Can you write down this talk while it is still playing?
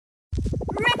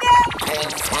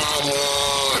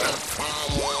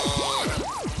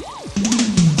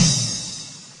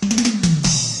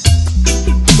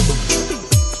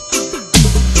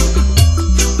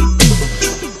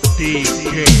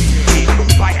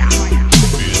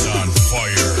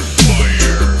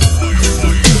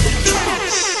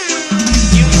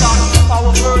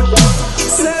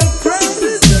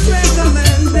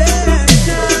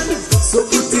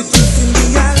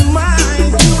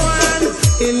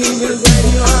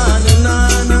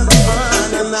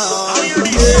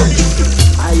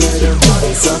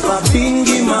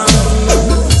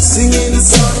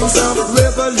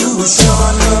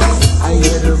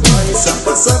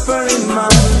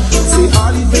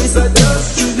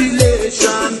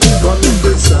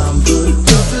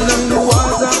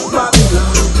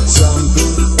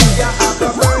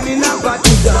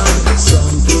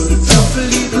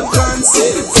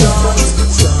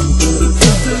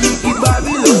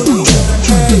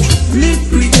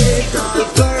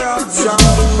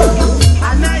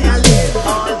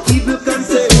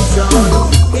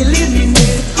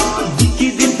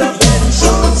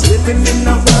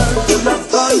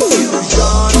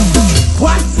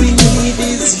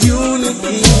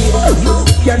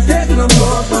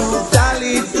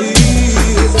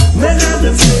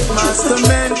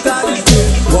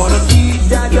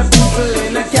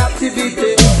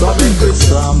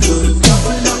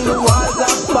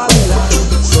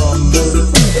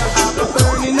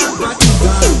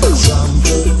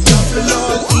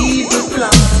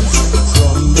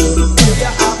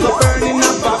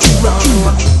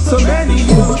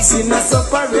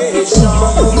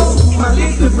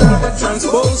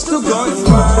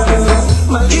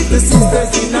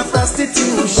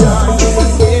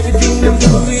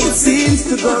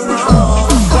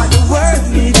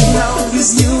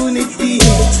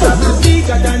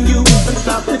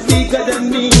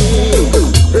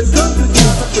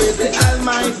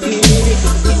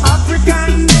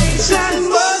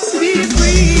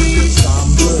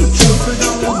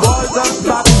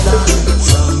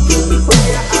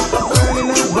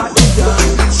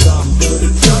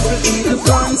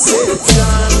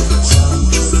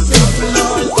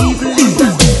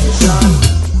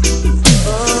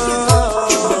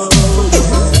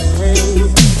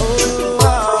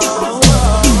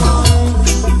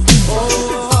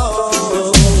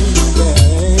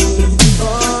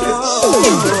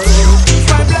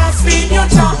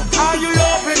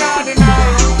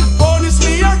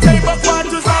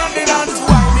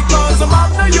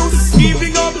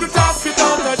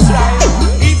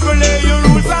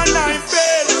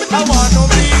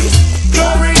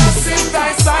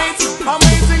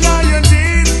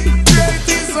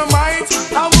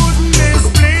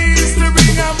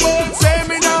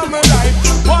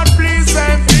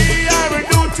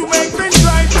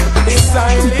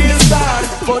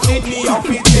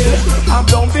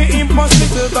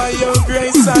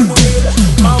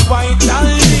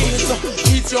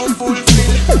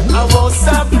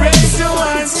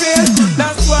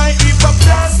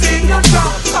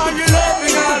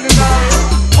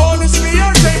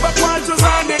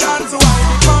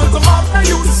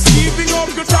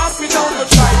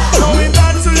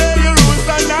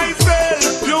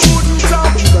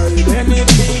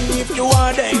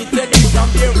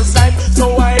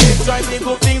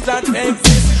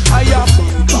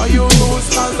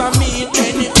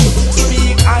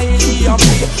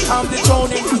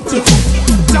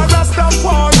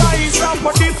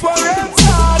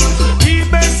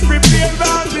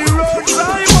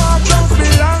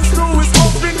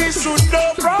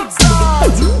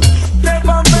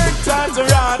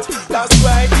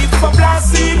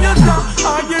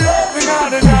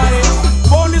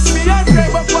Bonus me, I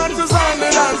grab a punch to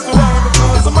wine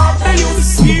because I'm up there, you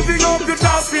keeping up your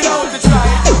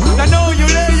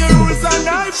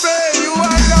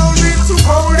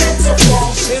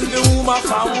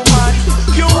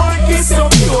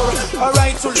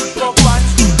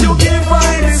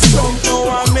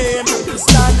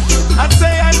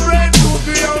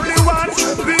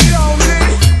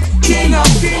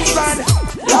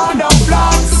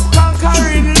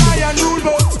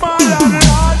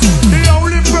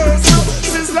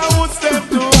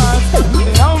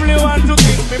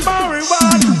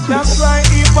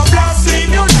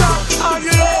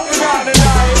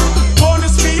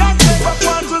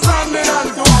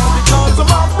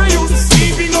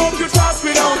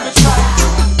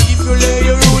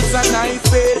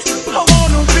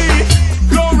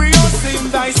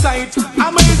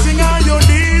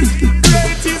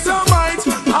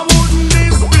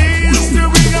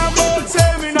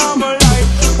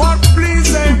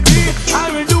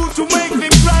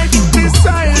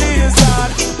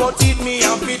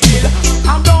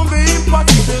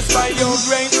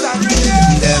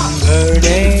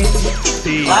burning.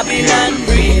 Babylon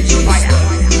bridge is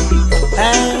burning.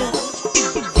 And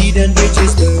hidden bridge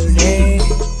is burning.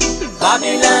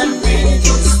 Babylon bridge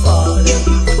is falling.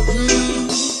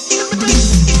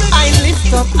 I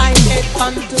lift up I head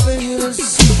unto the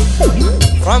hills,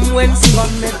 from whence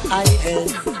cometh I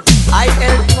help. I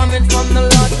help coming from the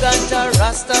Lord God, Jah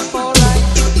Rastafari,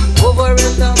 over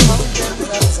in the mountains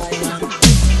of Zion.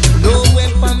 No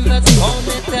weapon that's formed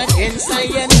against I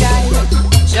and I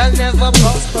shall never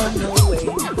prosper, no way.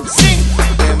 Sing!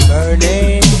 Them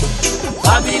burning,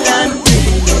 Babylon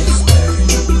bridge is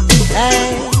burning.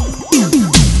 Hey,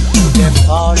 them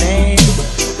falling,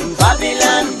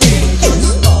 Babylon bridge is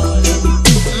falling.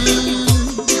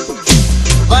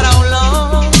 But how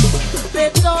long they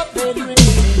thought they'd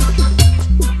reign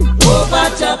over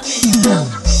the people?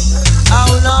 How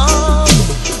long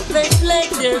they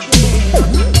played their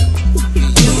game,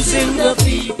 using the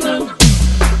people.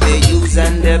 They use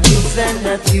and abuse and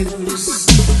abuse,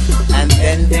 and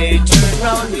then they turn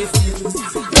round with you.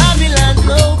 Babylon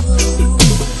no good,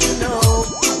 no.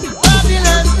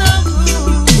 Babylon's no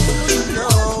good, no.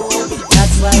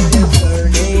 That's why they're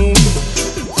burning.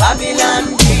 Babylon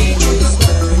is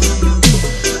burning.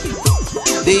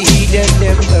 The heathen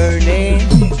they're burning.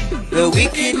 The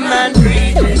wicked man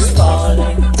breed is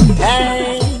falling.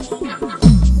 Hey,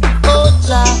 oh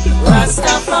Jah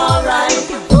Rastafari.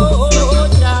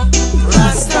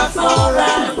 Rastafari,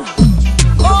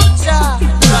 oh Jah,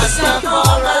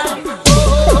 Rastafari,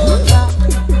 oh Jah,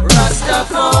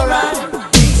 Rastafari.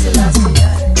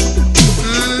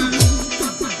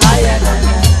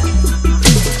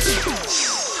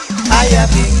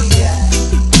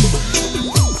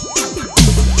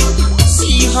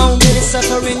 See how many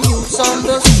suffering youths on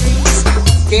the streets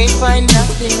can't find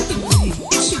nothing to eat.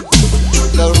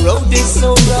 The road is so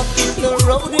rough, the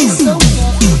road is so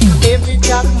tough. Every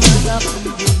dark man up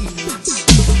the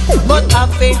beat. But our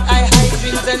faith, I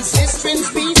hydrants and cisterns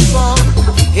be strong.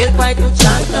 Help I to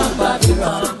chant on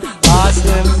Babylon. Cause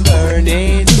them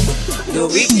burning. The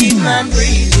wicked man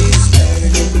breathe is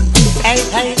burning. Hey,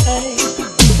 hey, hey.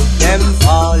 Them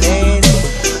falling.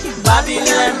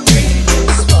 Babylon breathe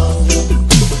is falling.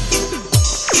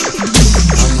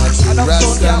 I'm a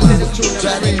Rastaman,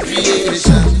 driving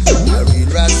creation. A real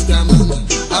Rastaman,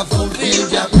 I fulfill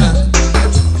your plan.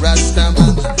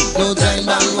 Rastaman, no time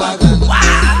bandwagon.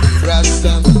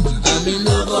 Rastaman, I'm in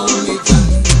love only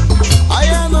time. I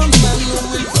am a man who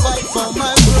will fight for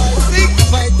my pride.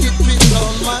 Fight it with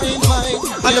all my might.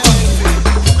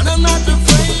 And I'm not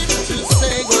afraid to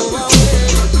say go away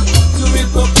to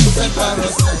hypocrites and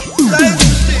parasites.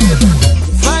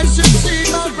 If I should see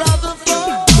my brother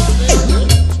falling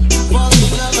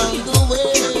along the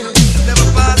way, never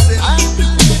passing. I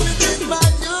believe it in my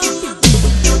youth.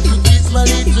 It is my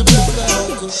little brother.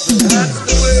 That's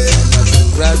the way.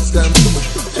 Rastaman,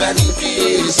 trying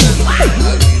creation. I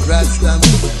read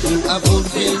Rastaman, who have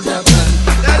fulfilled the plan.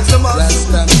 That's the man.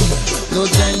 Rastaman, no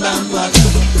time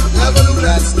bandwagon. Never do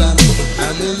Rastaman,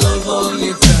 I'm in love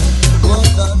only time.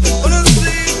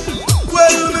 Honestly,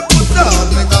 well, me put down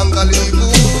me gangali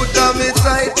boot and me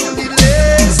try to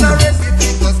delay. Sorry,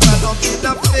 people stand up in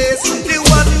the face. The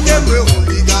one them we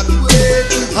only got weight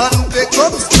and pick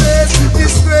up space.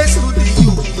 Disgrace to the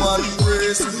human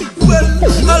race. Well,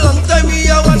 a long time me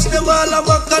I watch them all a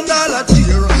mock and all a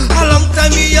cheer. A long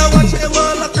time me I watch them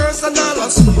all a curse and all a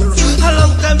sneer. A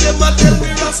long time them a tell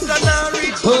me Rasta not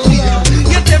reach the fear.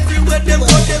 Yet everywhere them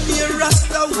go them hear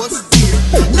Rasta was dear.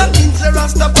 That means the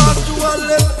Rasta pass to a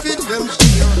left fit them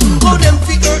share. How them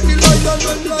figure the lion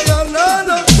when lion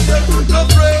and a fear. No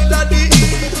pray that the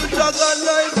evil dragon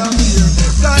neither fear.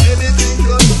 Got anything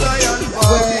but lion for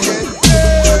the head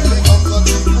there. The uncle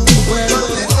who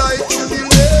decide to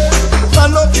delay.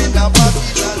 Stand up in a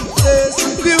Babylon place.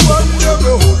 The one them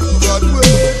we hold God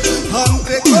way. And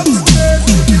pick up space.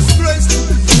 Disgrace to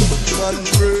the human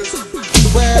race.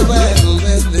 Well,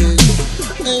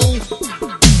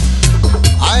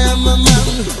 I am a man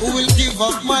who will give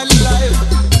up my life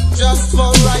just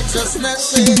for righteousness'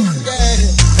 sake,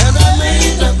 yeah. And I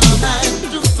made up my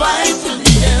mind to fight to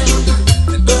the end.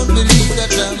 And don't believe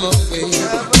that I'm afraid,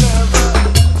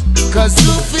 cause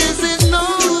truth is it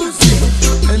knows it,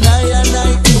 and I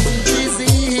can't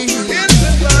receive.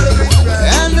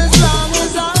 And as long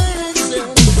as I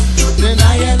exist, then I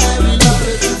will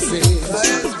always say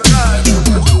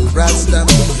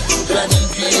Rastaman, planning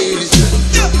creation.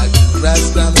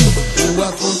 Rastaman, who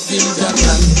are fulfilled the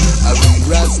plan. I read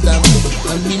Rastaman,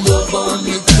 and me no born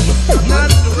me time.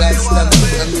 Rastaman,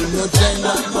 and me no time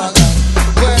bandwagon.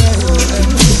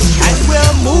 And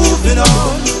we're moving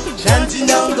on, chanting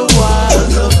down the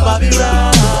walls of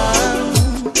Babylon.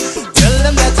 Tell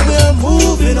them that we're moving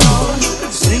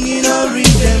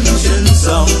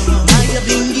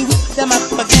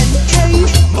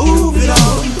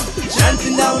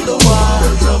down the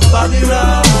walls of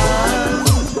Babylon.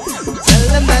 Tell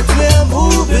them that we're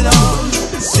moving on,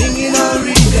 singing a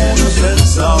redemption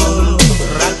song.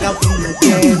 Ragamuffin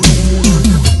again.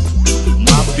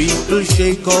 My people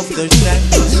shake off the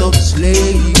shackles of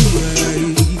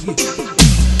slavery.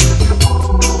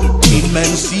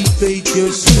 Emancipate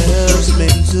yourselves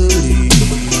mentally.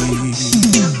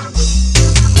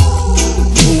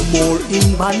 No more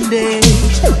in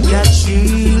bondage, your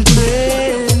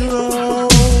children roam.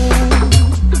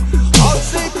 All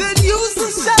Satan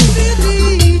uses shall be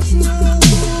lead.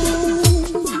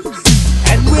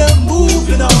 And we're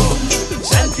moving on,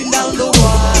 chanting down the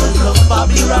walls of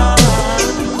Babylon.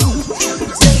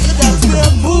 Tell you that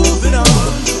we're moving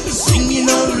on, singing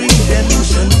a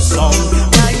redemption song.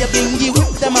 Now you bring you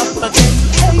whip them up again.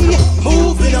 Hey,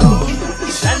 moving on,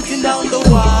 chanting down the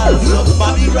walls of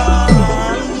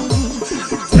Babylon.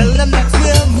 Tell them that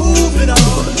we're moving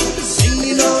on,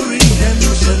 singing a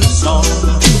redemption song.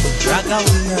 Drag on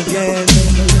again.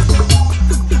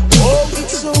 Oh,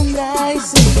 it's so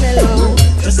nice and mellow,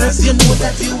 just as you know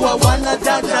that you are one of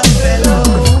Jaja fellow.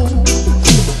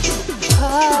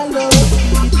 Hallowed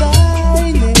be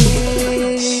thy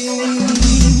name.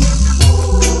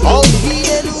 All he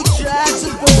who try to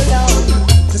pull out,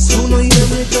 the sooner you hear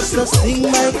me just a sing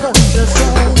my culture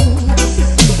song.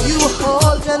 You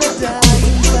all gonna die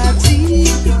in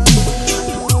Vatican.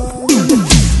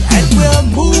 And we're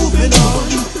moving on,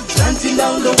 chanting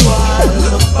down the walls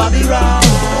of Babylon.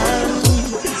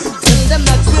 Tell them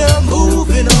that we're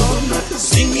moving on,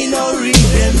 singing a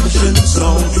redemption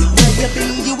song. Now you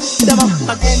bring you them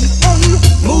up again. Hey,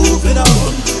 moving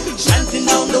on, chanting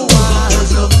down the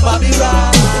walls of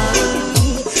Babylon.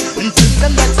 And tell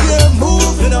them that we're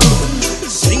moving on,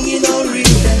 singing a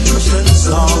redemption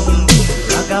song.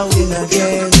 Raga win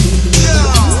again.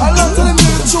 I love to the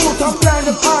new truth, I'm blind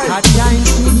of eye. Hard time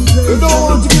to be great. You don't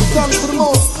want to give thanks to the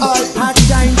most high. Hard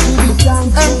time to be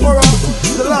thankful. Emperor,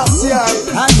 the last year.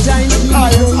 Hard time to be I.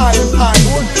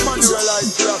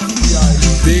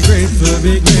 Be grateful,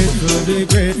 be grateful, be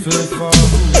grateful for.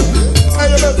 I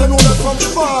better know that from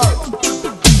far.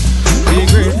 Be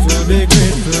grateful, be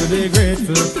grateful, be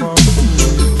grateful for.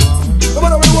 No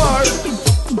matter where you are,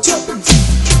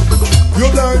 you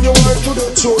learn your way to the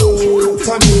truth,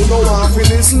 and you know how to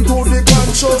listen to the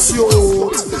conscious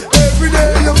youth. Every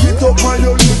day you get up and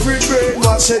you live with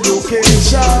brainwash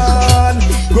education.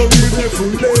 Go read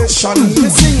revelation.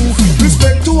 Listen,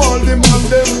 respect to all the man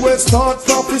them we start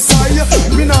prophesy.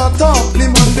 Me not talk the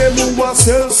man them who will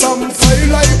sell some fire.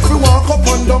 Like we walk up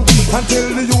and down and tell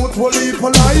the youth will leap a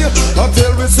lie. I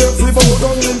tell myself we bow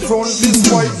down in front this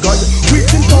white guy. We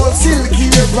can call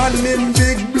silky and him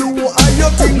big blue eye. You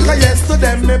think I yes to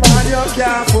them, me man you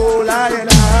can't fool I and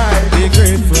I. Be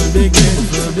grateful, be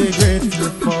grateful, be grateful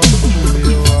for who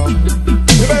you are.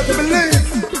 You better believe.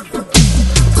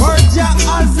 For Jah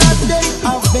has a day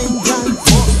of vengeance,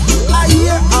 a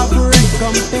year of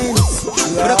recompense.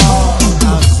 For the cause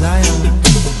of Zion,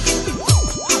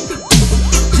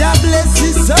 Jah bless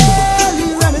his holy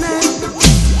remnant.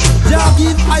 Jah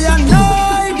give I and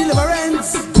I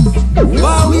deliverance.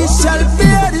 For we shall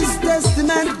bear this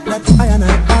testament that I and I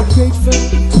are grateful.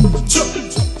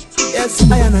 Yes,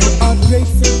 I and I are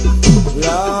grateful.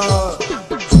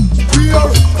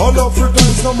 All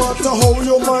Africans, no matter how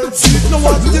you might cheat, no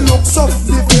matter the looks of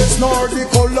the face nor the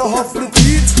color of the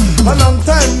teeth. A long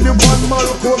time the one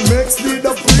Malcolm makes me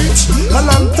the preach. A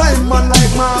long time man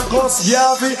like Marcus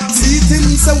Garvey see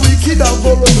things so wicked and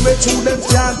go run me through them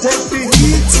can't take the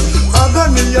heat.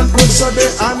 Agony and pressure they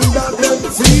under them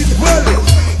feet. Well,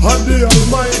 on the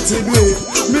Almighty day,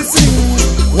 me sing.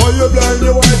 Why you blind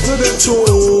your eye to the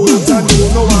truth? And you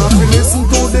know how to listen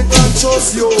to the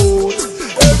conscious youth.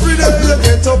 Every day you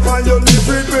get up and you live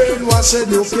with brainwash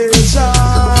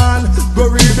education. Go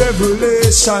read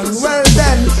revelation. Well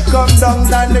then, come down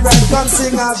the right, come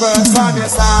sing a verse from your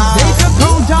side. Take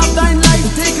account of thine life,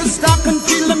 take a stock and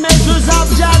feel the measures of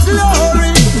Jah's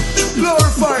glory.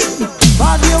 Glorified.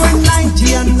 But you were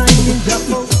 90 and 9 in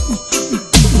Japan.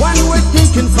 One word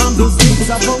taken from those things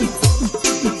above.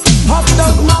 Up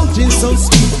those mountains so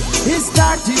steep, he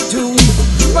started to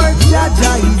birth Jah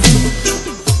is.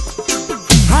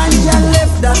 And you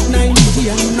left that 90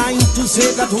 and 9 to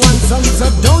say that one song. So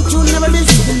don't you never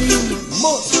disbelieve.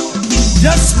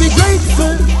 Just be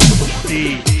grateful.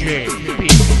 DJ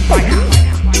Big Fire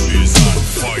is on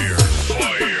fire,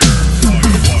 fire,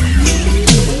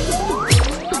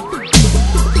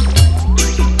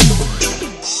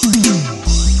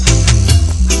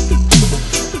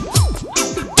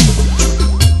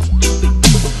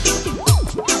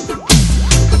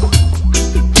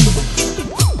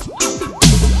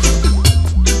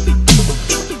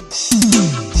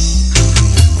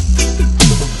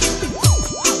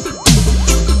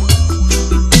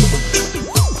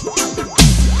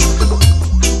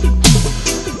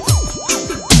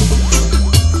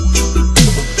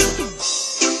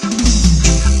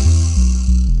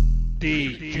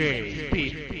 DJ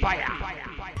Beat Fire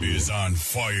is on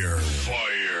fire.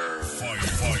 Fire. Fire.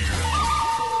 Fire.